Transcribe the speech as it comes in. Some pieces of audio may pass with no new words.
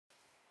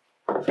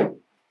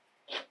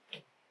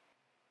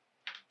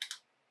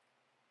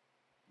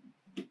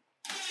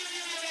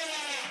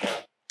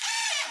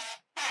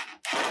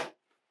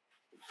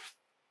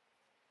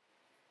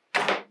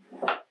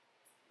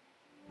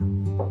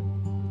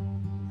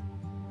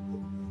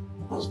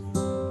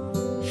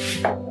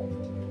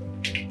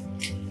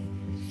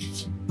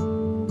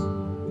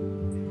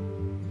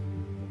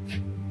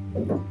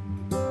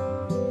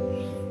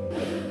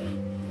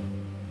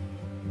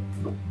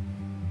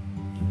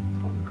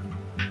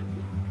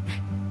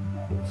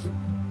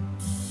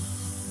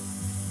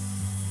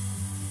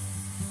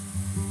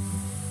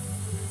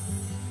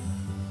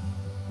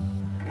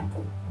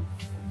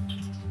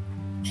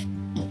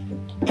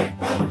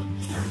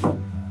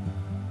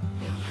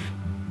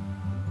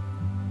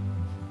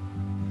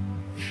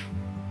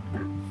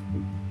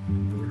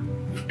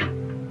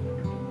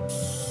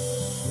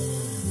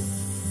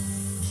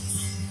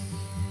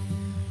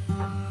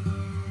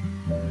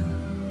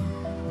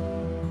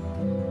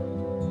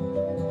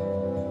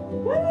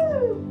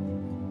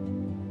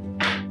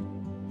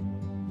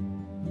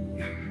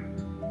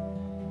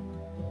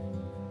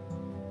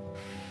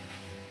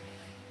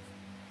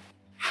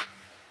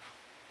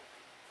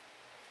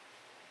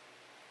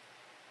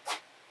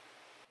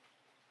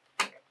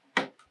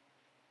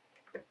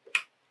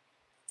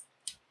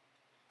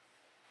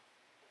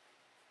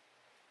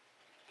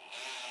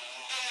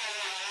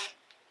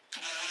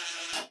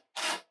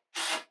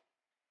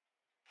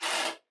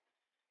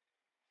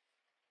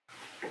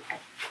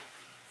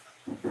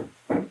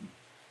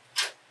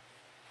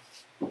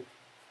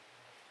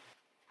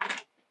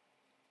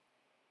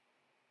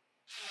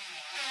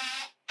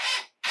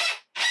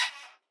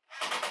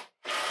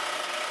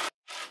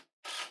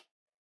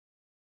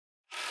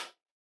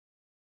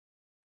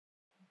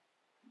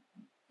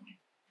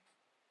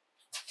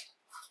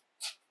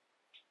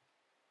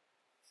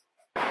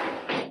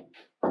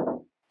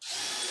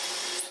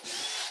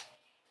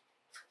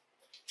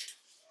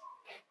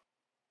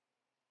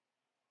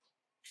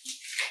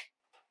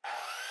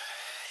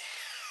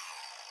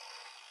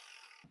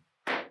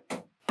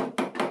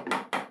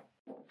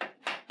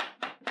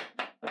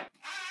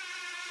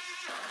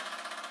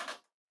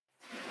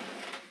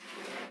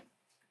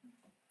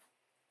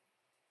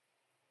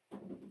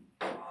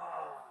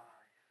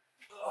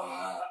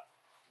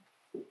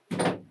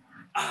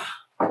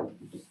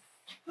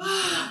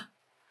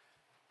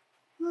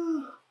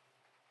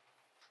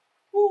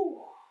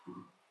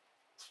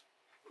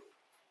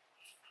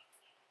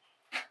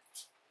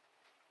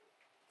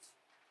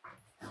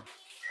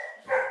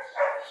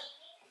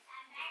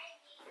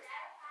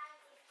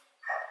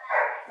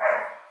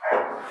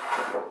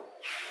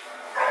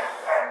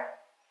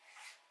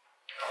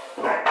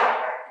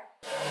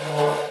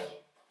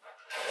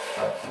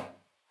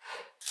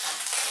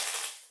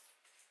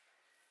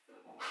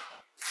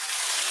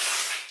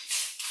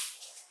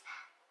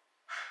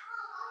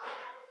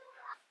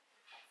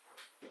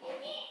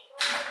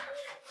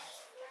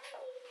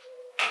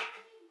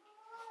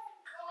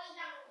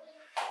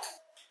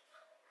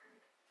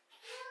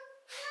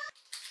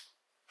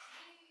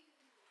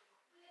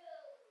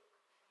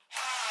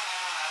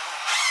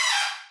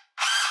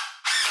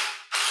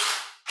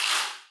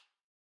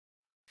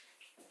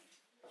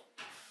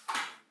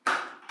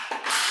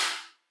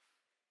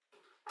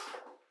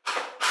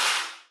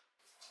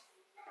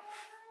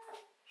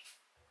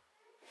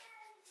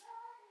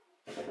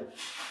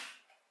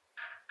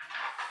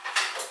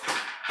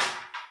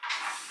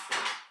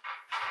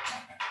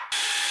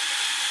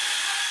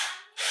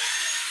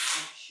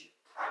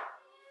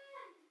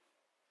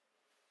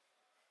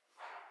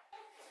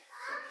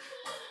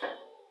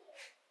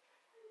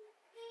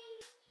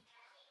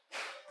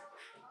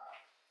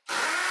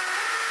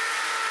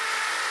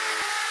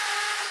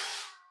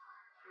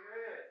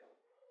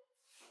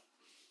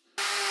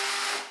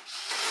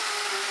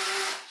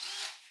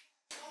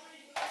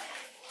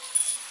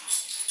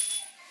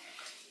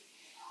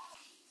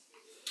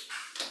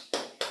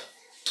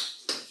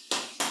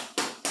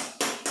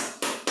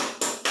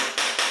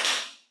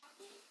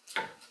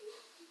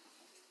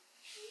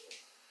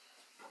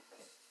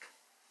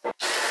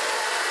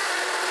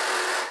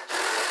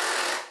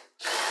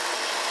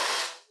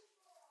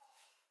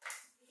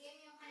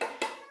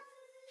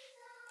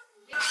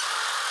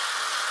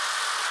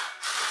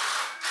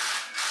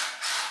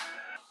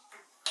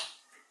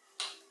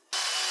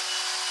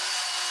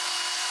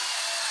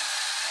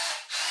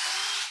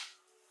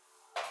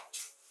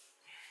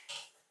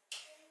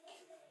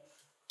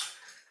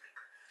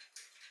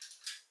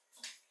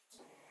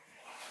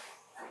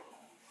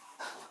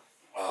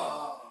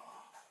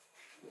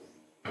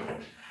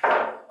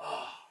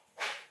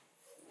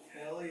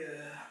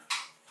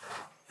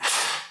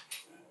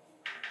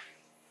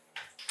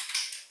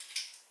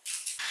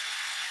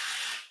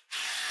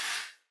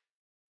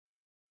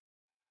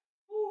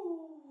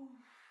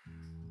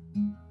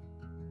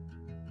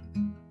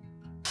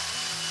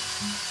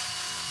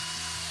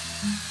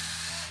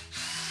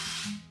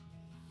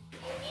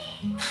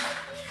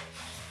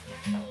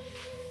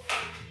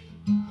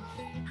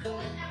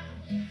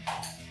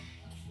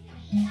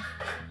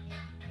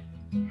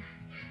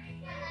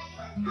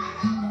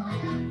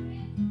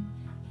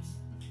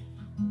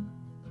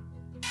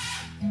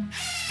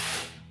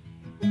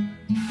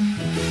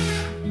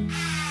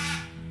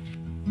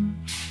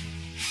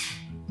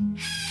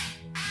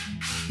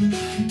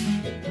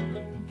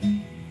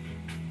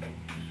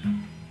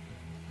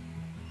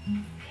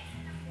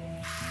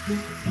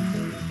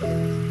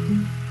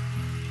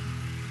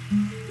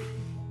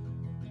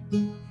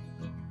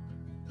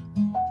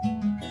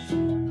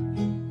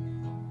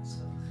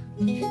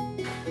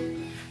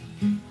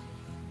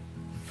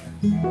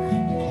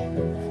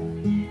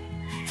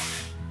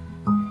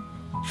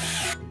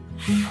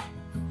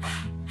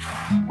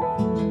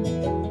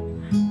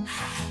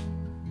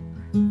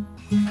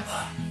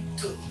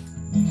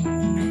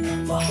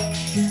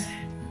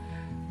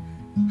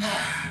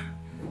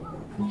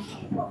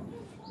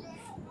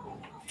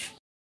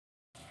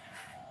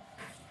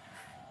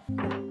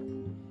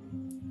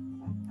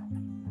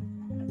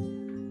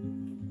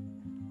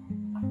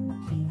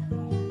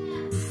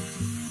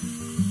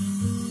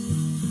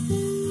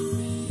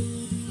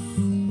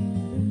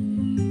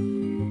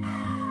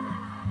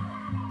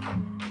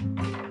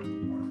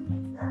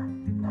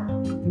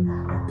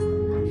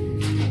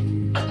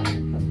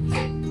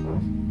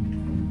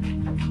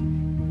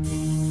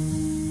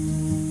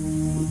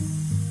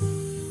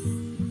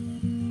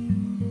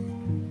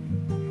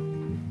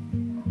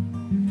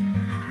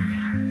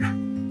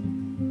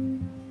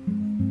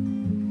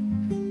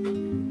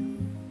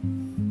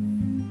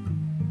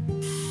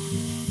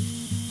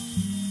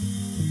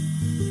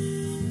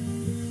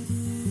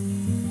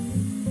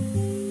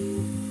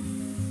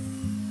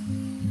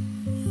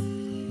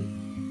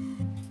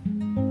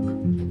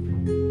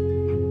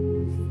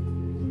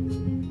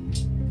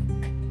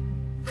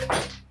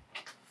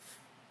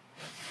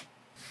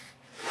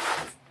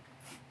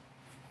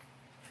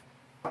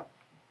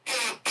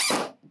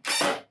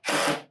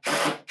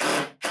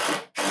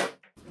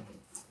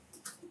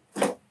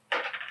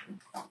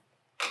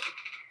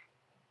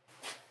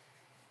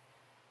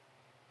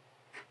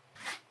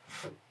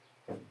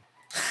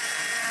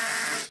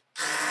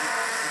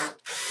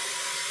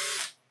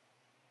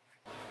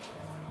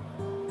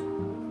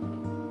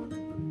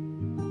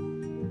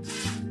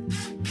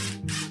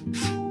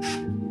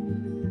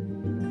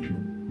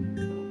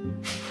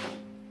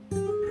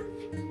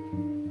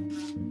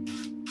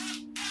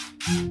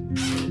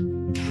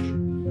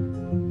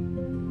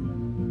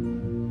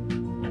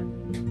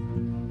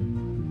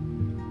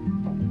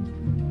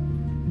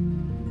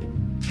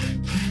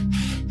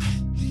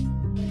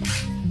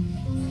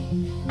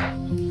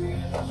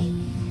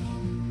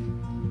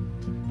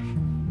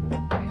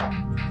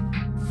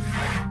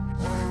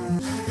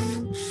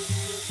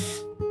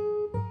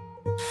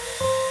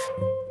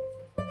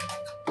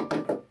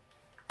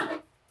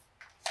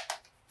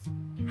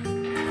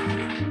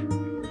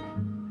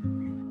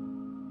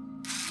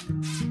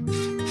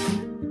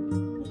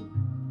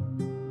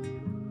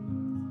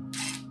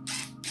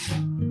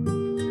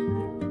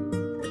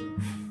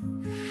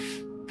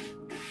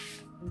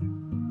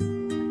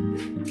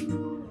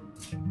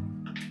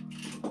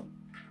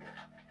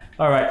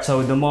Alright, so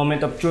the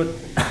moment of truth.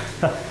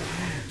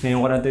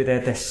 Ngayon ko na ito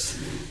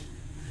itetes.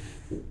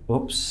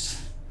 Oops.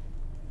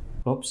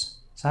 Oops.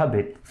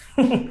 Sabit.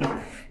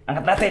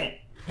 Angkat natin.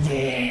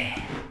 Yeah.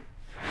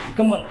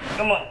 Come on,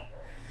 come on.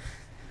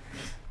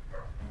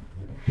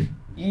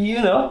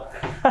 You know?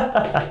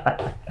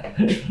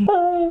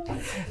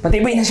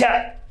 Patibay na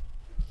siya.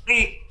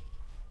 Yeah.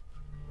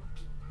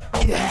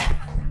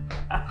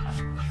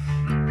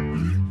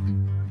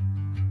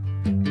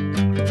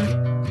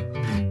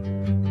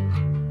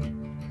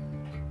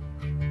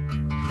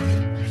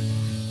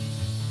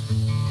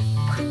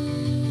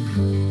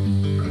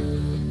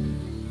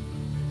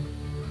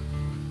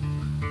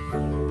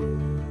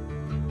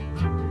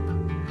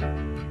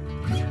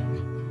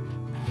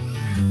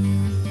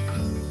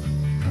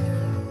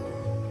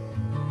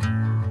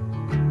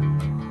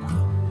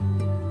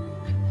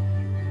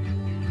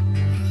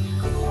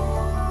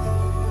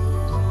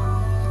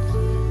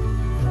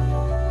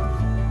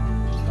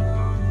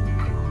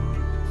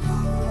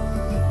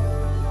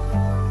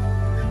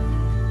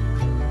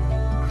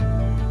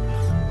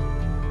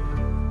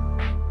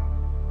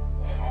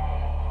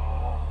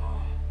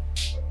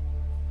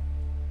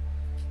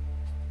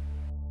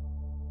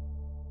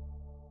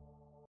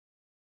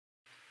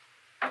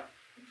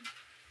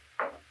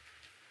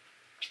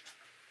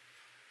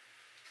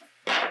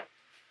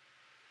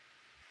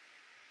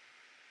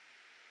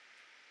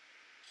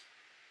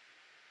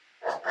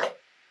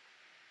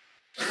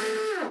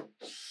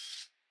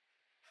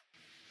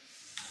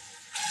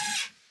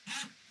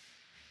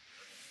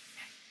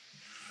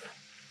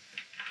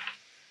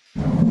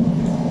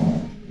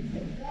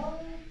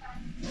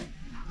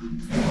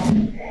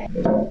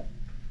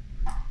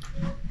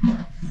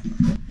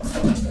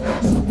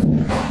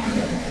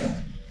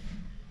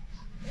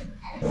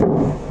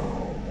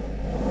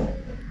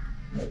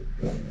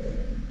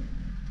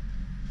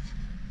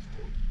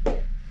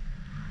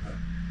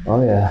 Oh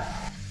yeah.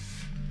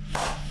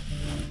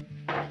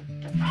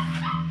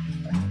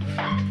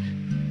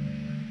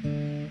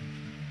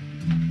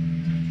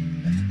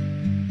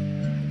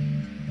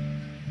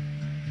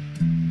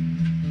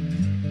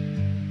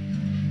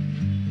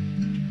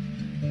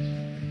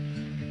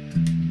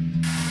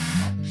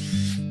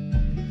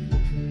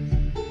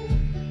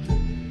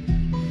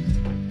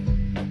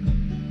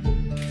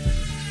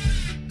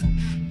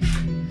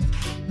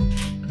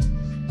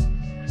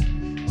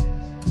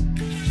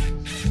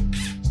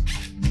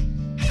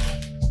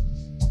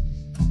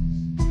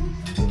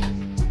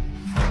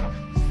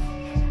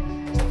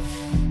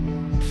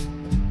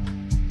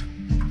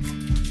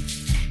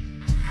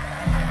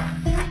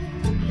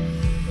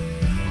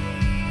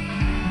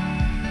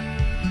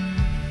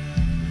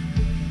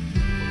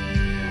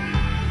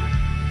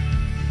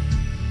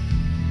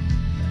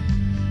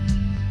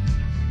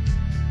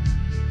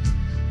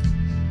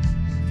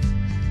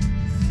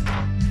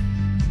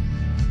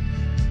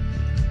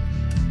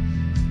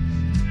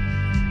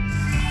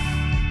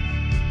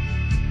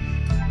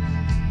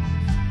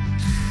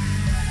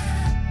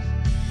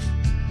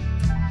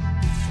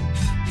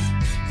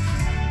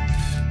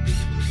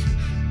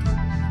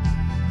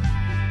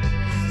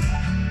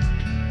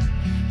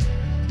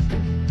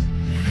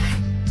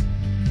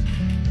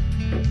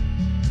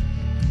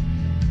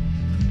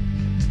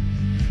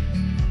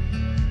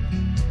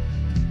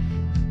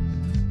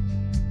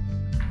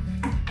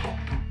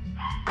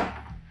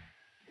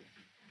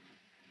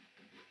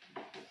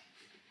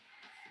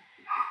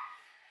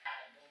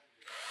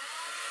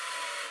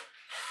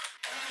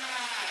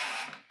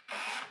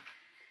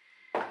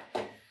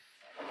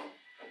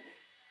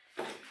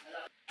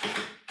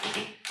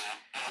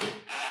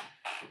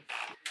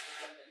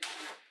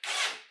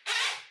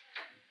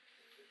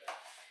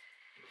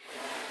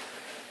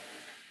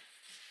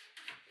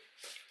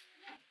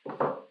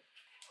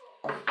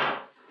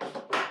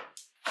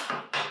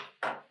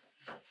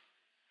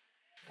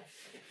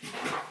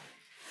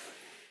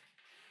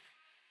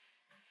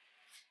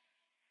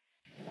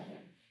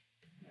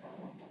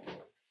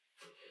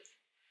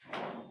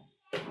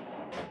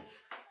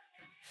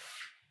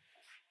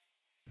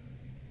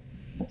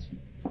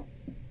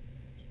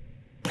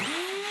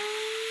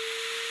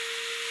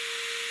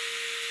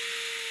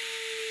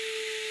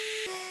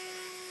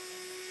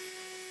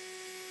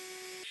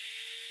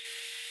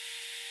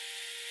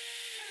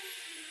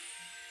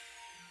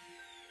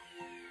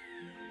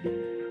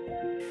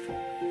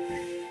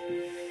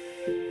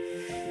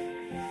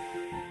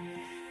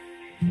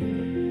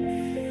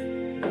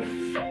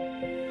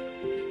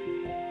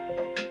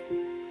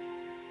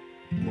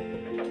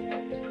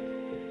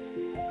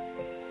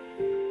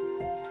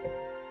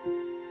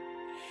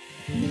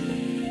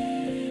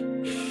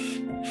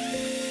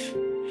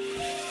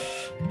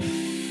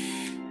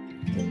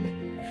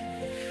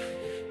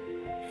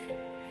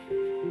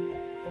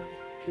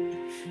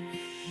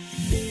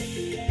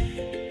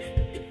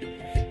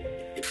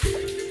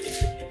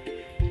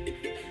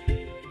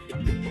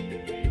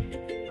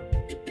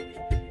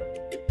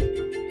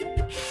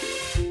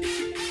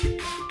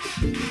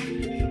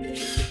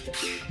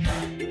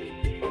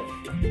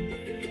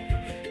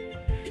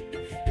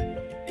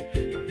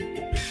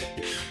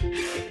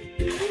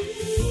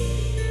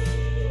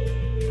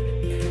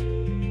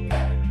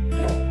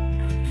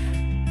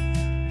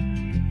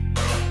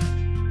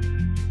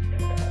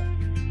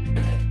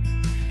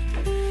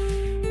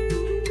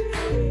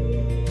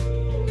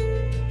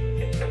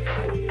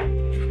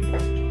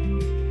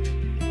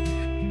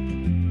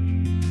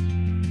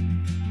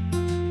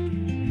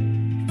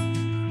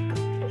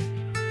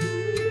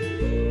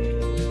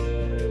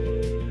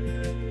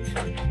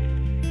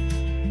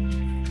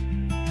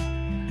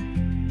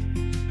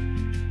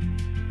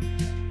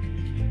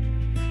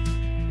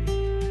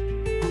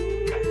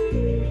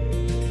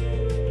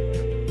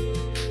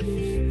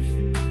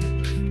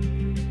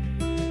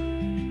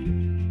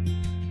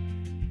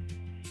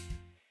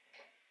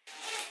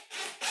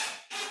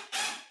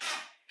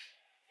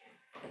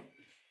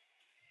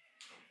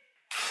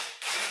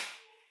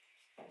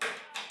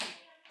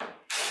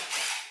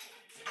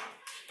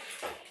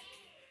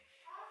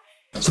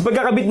 So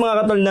pagkakabit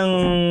mga katol ng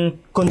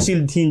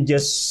concealed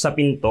hinges sa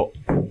pinto,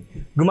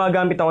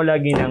 gumagamit ako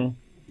lagi ng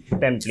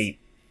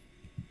template.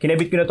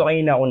 Kinabit ko na to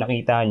kanina kung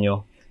nakita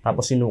nyo.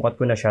 Tapos sinukat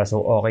ko na siya,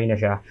 so okay na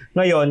siya.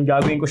 Ngayon,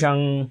 gagawin ko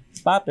siyang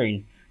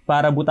pattern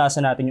para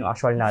butasan natin yung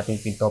actual nating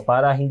pinto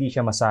para hindi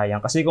siya masayang.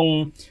 Kasi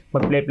kung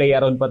mag-play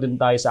around pa dun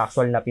tayo sa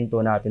actual na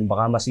pinto natin,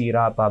 baka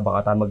masira pa,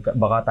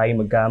 baka tayo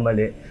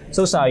magkamali.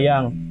 So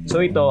sayang.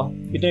 So ito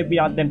yung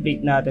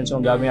pinaka-template natin.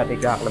 So ang gagawin natin,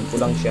 kaklam ko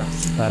lang siya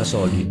para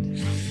solid.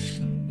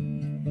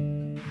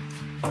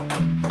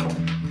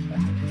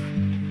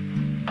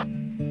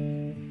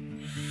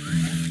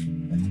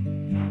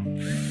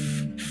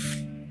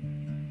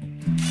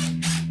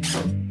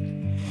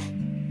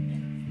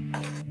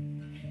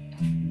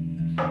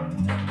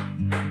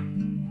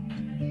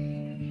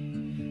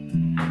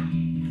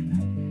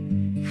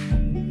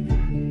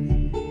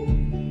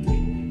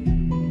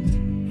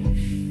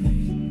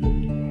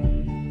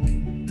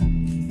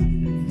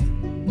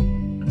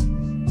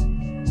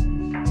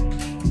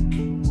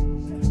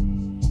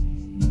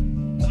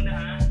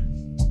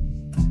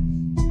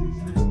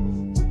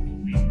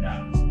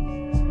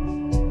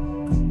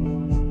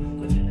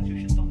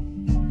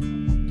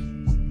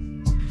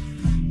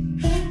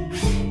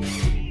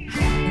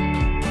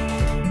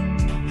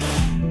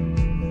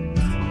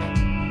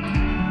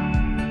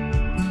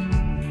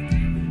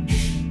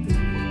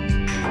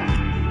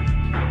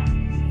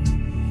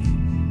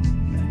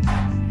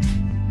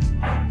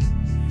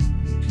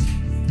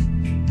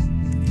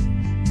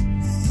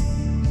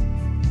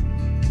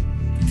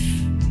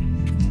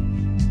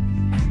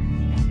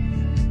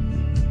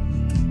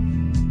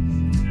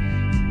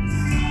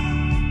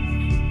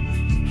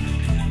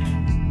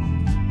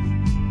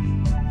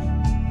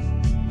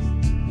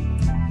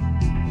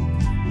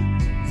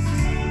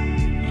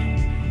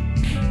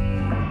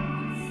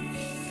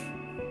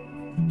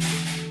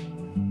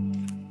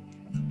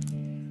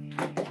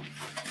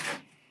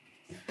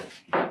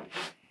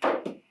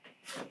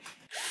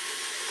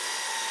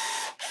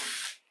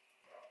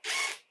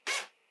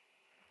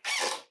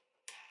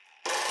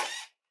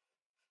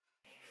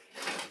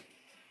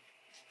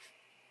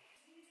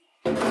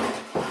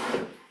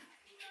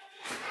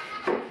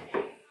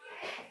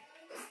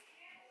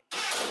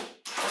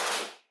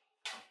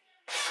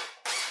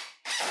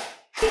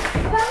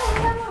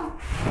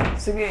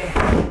 Sige.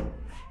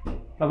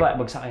 Baba,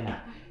 bagsakin na.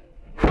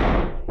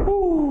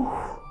 Woo!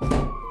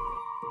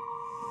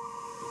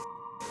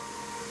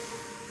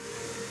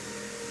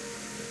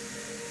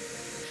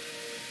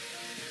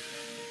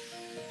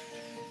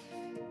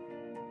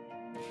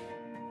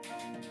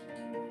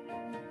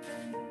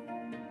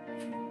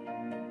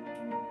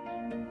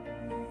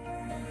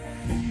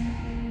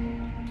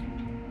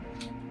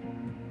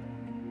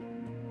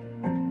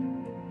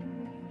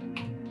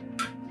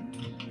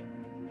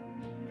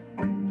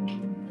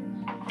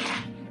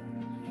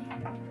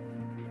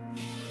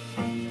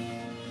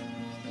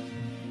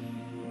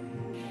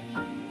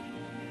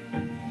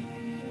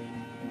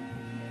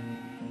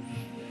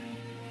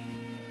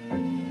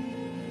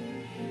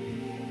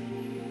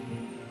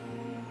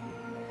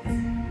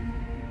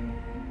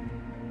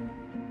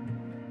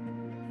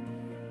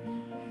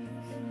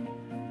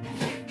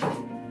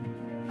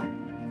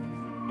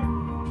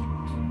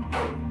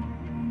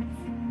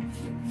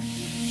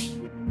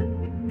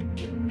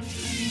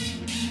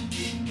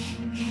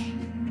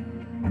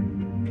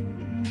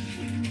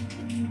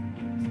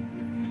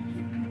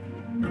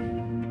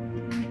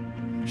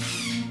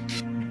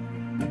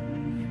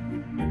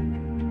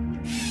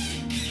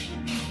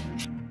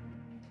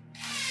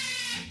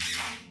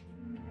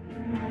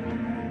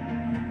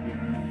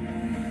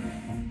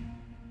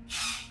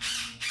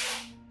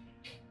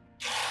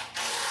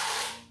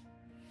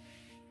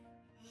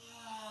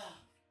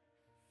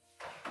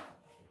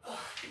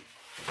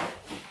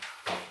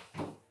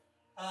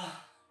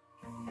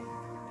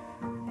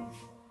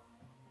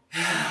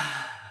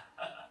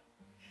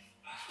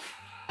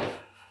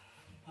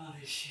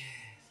 shit.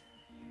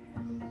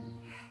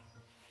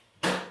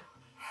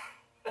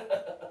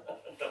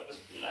 Tapos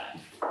pala.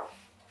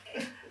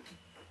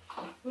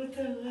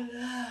 Puta ka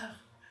lang.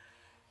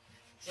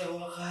 Sa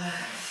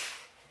wakas.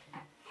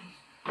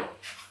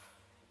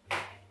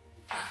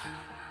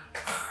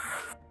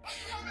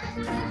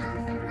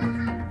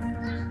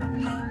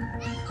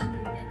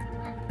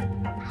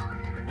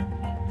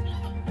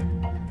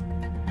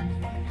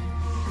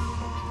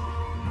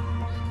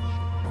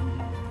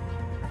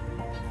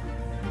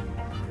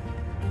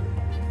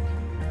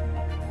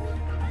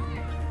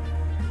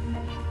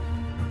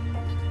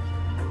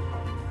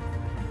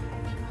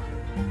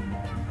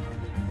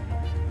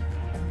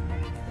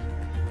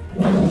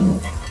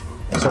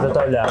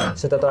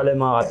 Sa totoo lang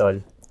mga katol,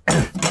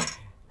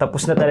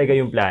 tapos na talaga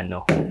yung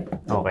plano.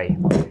 Okay.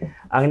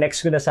 Ang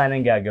next ko na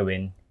sanang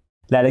gagawin,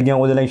 lalagyan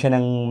ko na lang siya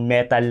ng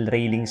metal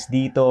railings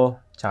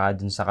dito, tsaka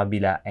dun sa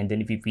kabila, and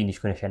then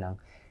i-finish ko na siya ng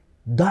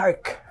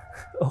dark.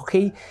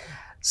 Okay?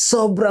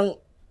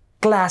 Sobrang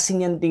classy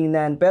niyang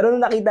tingnan. Pero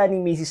nung nakita ni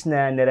Mrs.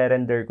 na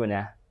nire-render ko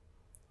na,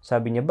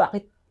 sabi niya,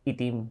 bakit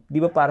itim? Di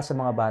ba para sa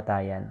mga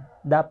bata yan?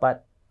 Dapat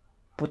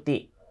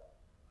puti.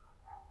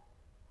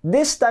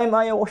 This time,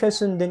 ayaw ko siya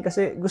sundin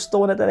kasi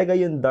gusto ko na talaga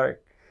yung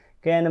dark.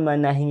 Kaya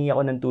naman, nahingi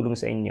ako ng tulong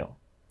sa inyo.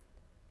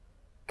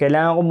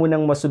 Kailangan ko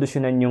munang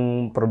masolusyonan yung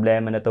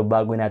problema na to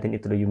bago natin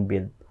ituloy yung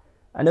build.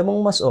 Ano bang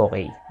mas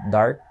okay?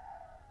 Dark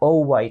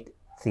o white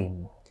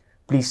theme?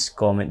 Please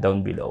comment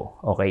down below,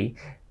 okay?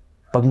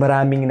 Pag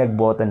maraming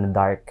nagboto na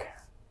dark,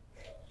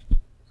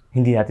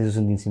 hindi natin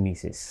susundin si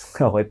Mrs.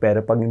 Okay,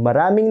 pero pag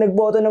maraming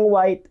nagboto ng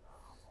white,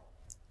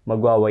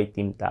 magwa-white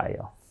theme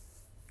tayo.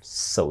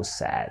 So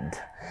sad.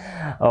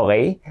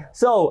 Okay?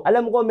 So,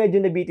 alam ko medyo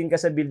nabitin ka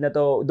sa build na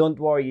to.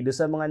 Don't worry. Do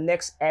sa mga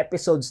next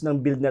episodes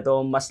ng build na to,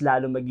 mas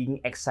lalo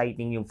magiging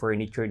exciting yung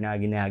furniture na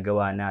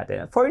ginagawa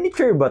natin.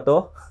 Furniture ba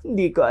to?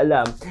 Hindi ko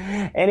alam.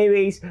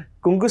 Anyways,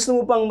 kung gusto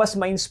mo pang mas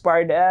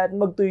ma-inspired at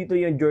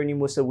magtuloy-tuloy yung journey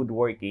mo sa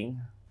woodworking,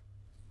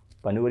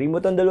 panurin mo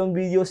tong dalawang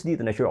videos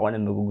dito na sure ako na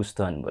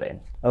magugustuhan mo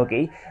rin.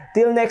 Okay?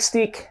 Till next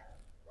week.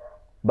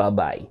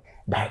 Bye-bye.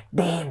 Dark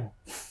Dim!